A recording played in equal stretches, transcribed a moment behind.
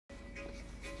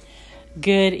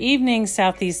Good evening,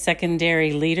 Southeast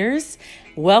Secondary leaders.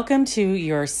 Welcome to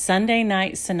your Sunday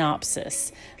night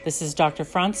synopsis. This is Dr.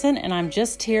 Franson, and I'm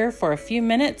just here for a few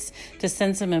minutes to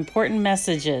send some important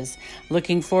messages.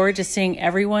 Looking forward to seeing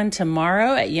everyone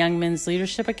tomorrow at Young Men's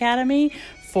Leadership Academy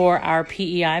for our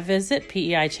PEI visit,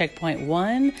 PEI Checkpoint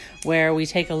 1, where we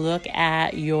take a look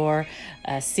at your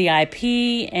CIP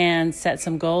and set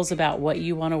some goals about what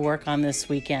you want to work on this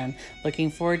weekend.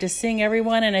 Looking forward to seeing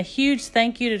everyone, and a huge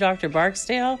thank you to Dr.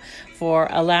 Barksdale for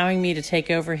allowing me to take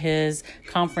over his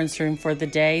conference room for the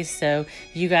day so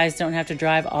you guys don't have to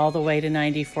drive all the way to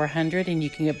 9400 and you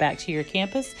can get back to your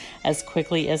campus as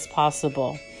quickly as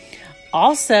possible.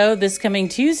 Also, this coming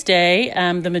Tuesday,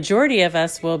 the majority of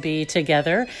us will be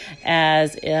together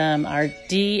as our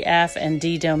D, F, and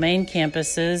D domain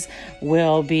campuses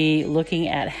will be looking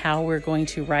at how we're going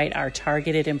to write our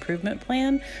targeted improvement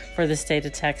plan for the state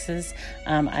of Texas.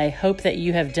 I hope that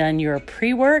you have done your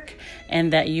pre-work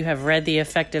and that you have read the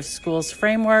Effective Schools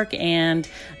Framework and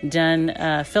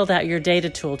filled out your data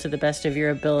tool to the best of your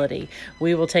ability.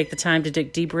 We will take the time to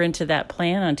dig deeper into that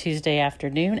plan on Tuesday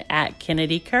afternoon at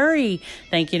Kennedy Curry.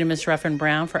 Thank you to Ms. Ruffin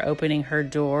Brown for opening her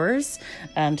doors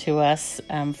to us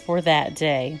for that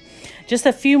day. Just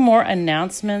a few more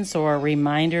announcements or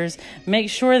reminders. Make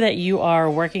sure that you are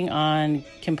working on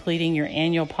completing your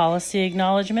annual policy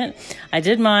acknowledgement. I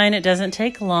did mine. It doesn't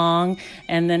take long.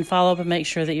 And then follow up and make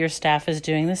sure that your staff is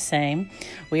doing the same.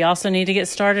 We also need to get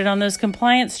started on those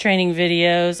compliance training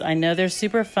videos. I know they're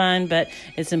super fun, but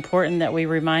it's important that we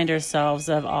remind ourselves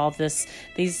of all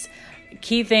these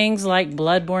key things like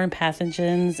bloodborne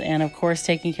pathogens and, of course,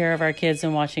 taking care of our kids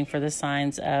and watching for the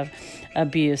signs of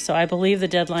abuse. So I believe the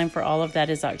deadline for all of that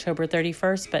is October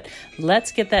 31st, but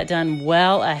let's get that done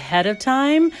well ahead of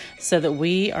time so that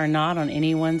we are not on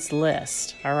anyone's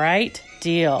list. All right?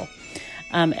 Deal.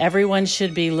 Everyone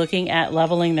should be looking at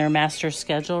leveling their master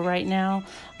schedule right now.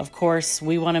 Of course,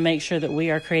 we want to make sure that we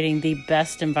are creating the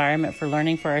best environment for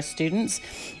learning for our students,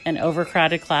 and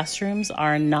overcrowded classrooms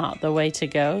are not the way to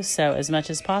go. So as much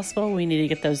as possible, we need to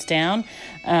get those down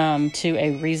to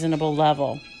a reasonable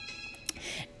level.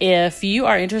 If you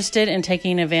are interested in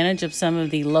taking advantage of some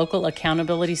of the local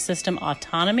accountability system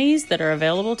autonomies that are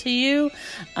available to you,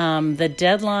 the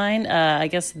deadline,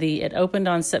 it opened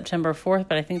on September 4th,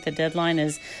 but I think the deadline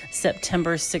is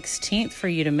September 16th for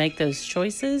you to make those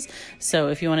choices. So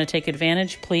if you want to take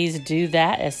advantage, please do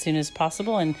that as soon as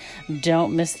possible and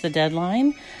don't miss the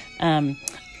deadline.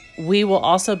 We will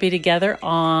also be together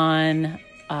on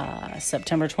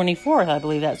September 24th, I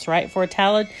believe that's right, for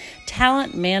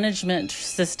talent management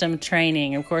system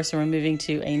training. Of course, we're moving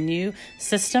to a new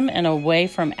system and away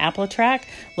from AppleTrack.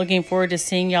 Looking forward to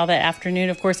seeing y'all that afternoon.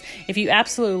 Of course, if you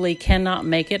absolutely cannot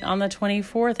make it on the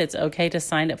 24th, it's okay to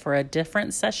sign up for a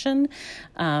different session.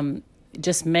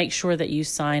 Just make sure that you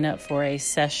sign up for a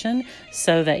session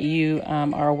so that you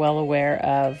are well aware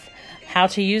of how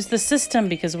to use the system,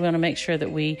 because we want to make sure that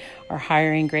we are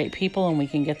hiring great people and we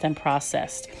can get them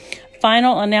processed.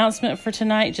 Final announcement for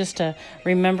tonight, just to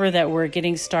remember that we're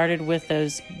getting started with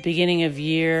those beginning of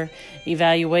year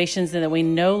evaluations and that we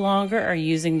no longer are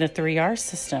using the 3R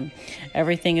system.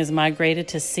 Everything is migrated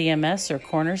to CMS or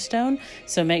Cornerstone,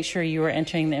 so make sure you are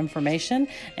entering the information,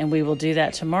 and we will do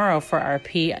that tomorrow for our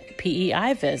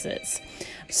PEI visits.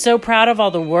 So proud of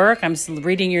all the work. I'm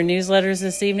reading your newsletters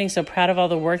this evening. So proud of all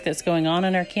the work that's going on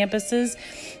in our campuses,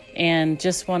 and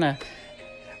just want to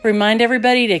remind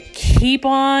everybody to keep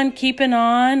on keeping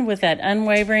on with that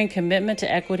unwavering commitment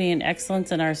to equity and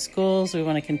excellence in our schools. We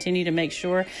want to continue to make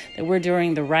sure that we're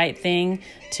doing the right thing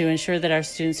to ensure that our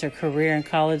students are career and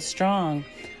college strong.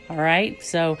 All right.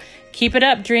 So keep it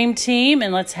up, Dream Team,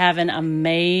 and let's have an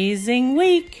amazing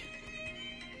week.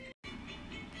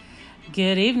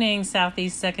 Good evening,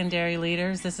 Southeast Secondary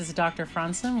leaders. This is Dr.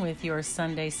 Franson with your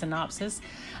Sunday synopsis.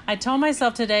 I told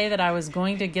myself today that I was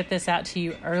going to get this out to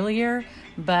you earlier,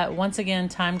 but once again,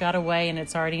 time got away and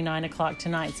it's already 9 o'clock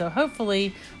tonight. So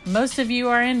hopefully most of you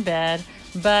are in bed,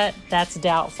 but that's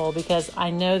doubtful because I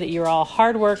know that you're all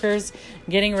hard workers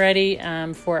getting ready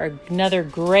for another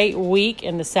great week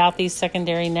in the Southeast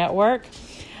Secondary Network.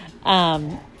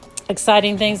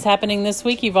 Exciting things happening this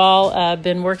week. You've all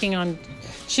been working on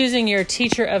choosing your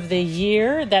Teacher of the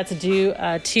Year. That's due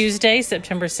Tuesday,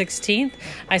 September 16th.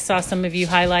 I saw some of you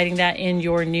highlighting that in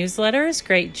your newsletters.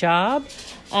 Great job.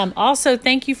 Also,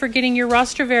 thank you for getting your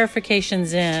roster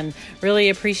verifications in. Really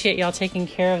appreciate y'all taking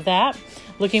care of that.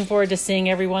 Looking forward to seeing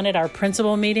everyone at our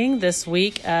principal meeting this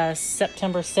week,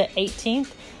 September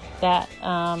 18th. That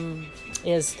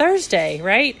is Thursday,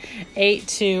 right? 8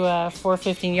 to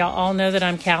 4:15. Y'all all know that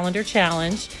I'm calendar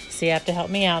challenged. so you have to help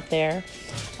me out there.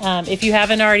 If you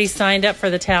haven't already signed up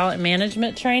for the talent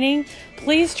management training,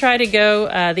 please try to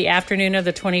go the afternoon of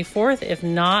the 24th. If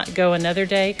not, go another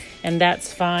day, and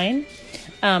that's fine.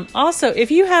 Also, if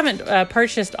you haven't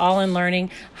purchased All in Learning,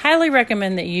 highly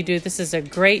recommend that you do. This is a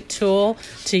great tool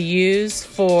to use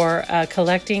for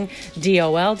collecting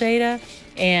DOL data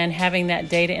and having that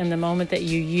data in the moment that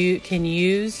you can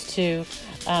use to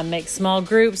make small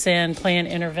groups and plan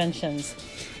interventions.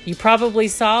 You probably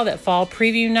saw that fall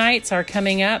preview nights are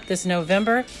coming up this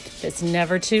November. It's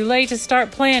never too late to start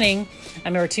planning,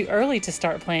 or too early to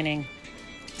start planning.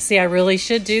 See, I really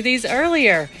should do these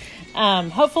earlier.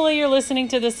 Hopefully you're listening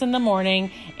to this in the morning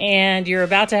and you're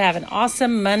about to have an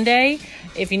awesome Monday.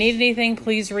 If you need anything,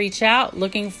 please reach out.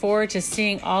 Looking forward to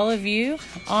seeing all of you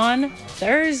on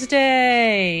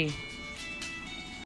Thursday.